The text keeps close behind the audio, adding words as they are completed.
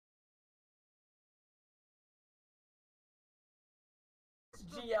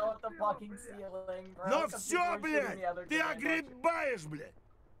GL at the fucking ceiling, bro. Ну все, блядь! Ты огребаешь, блядь!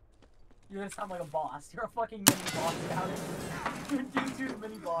 You gonna sound like a boss. You're a fucking mini boss now. You're PT.2's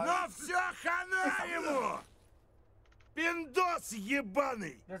mini boss. Ну все, хана ему! Пиндос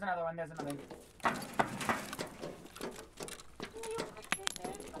ебаный! There's another one, there's another.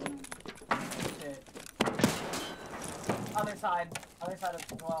 Shit. Other side as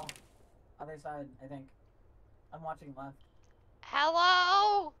well. Other side, I think. I'm watching left.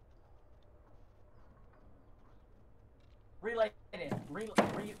 Hello? Relay it. Reload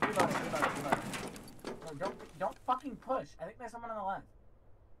it. No, don't fucking push. I think there's someone on the left.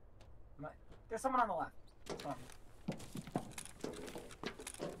 There's someone on the left. Oh.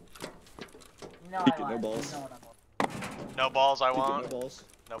 No, I lied. No balls. No balls, I want. No balls.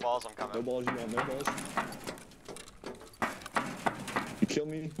 No balls, I'm coming. No balls, you want no balls. You kill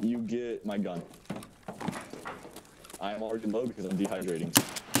me, you get my gun. I am already low because I'm dehydrating.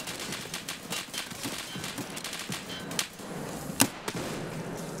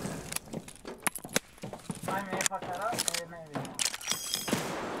 I may fuck that up, maybe not.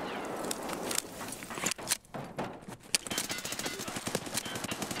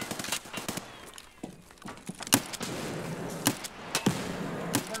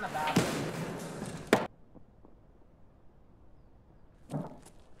 He's in the bathroom.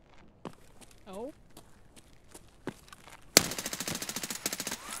 Oh.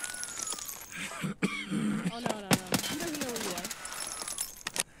 Oh no. He doesn't know where you are.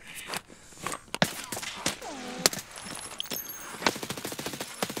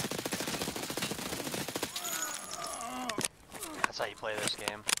 That's how you play this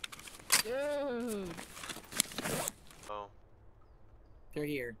game. Dude. Oh. They're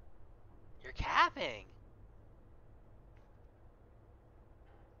here. You're capping.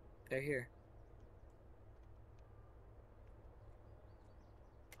 They're here.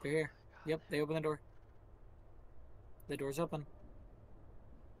 They're here. Yep, they opened the door. The door's open.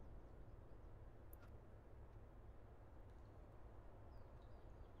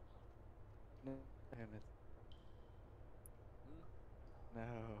 No.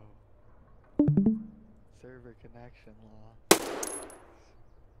 Server connection law.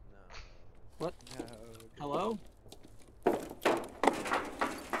 No. What? No. Hello?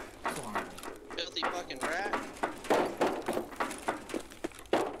 Filthy fucking rat.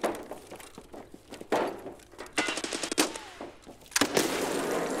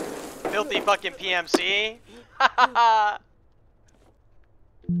 Filthy fucking PMC.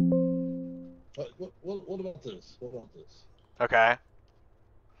 What about this? What about this? Okay.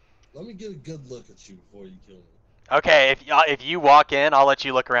 Let me get a good look at you before you kill me. Okay, if you walk in, I'll let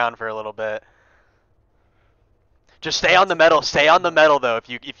you look around for a little bit. Just stay on the metal. Stay on the metal though.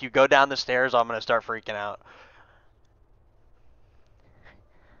 If you go down the stairs, I'm gonna start freaking out.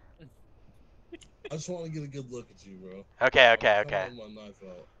 I just want to get a good look at you, bro. Okay. My knife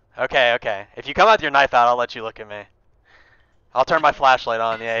out. Okay. If you come out with your knife out, I'll let you look at me. I'll turn my flashlight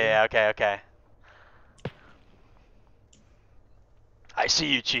on. Yeah. Okay. I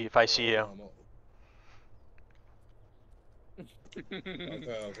see you, Chief. I see you. Okay.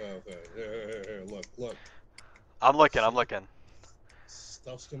 Here, look. I'm looking.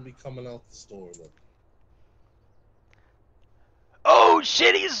 Stuff's gonna be coming out the store, look. Oh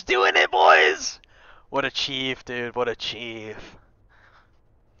shit, he's doing it, boys! What a chief, dude. What a chief.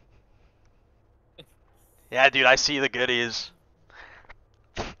 Yeah, dude, I see the goodies.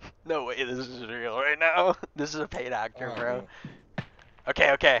 No way this is real right now. This is a paid actor, Right, bro.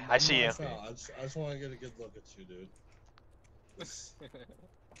 Okay, I see you. I just want to get a good look at you, dude.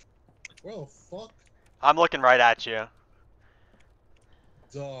 Where the fuck? I'm looking right at you.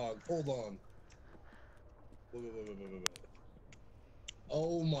 Dog, hold on. Wait.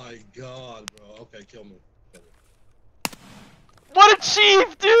 Oh my god, bro. Okay, kill me. What a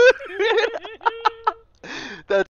chief, dude!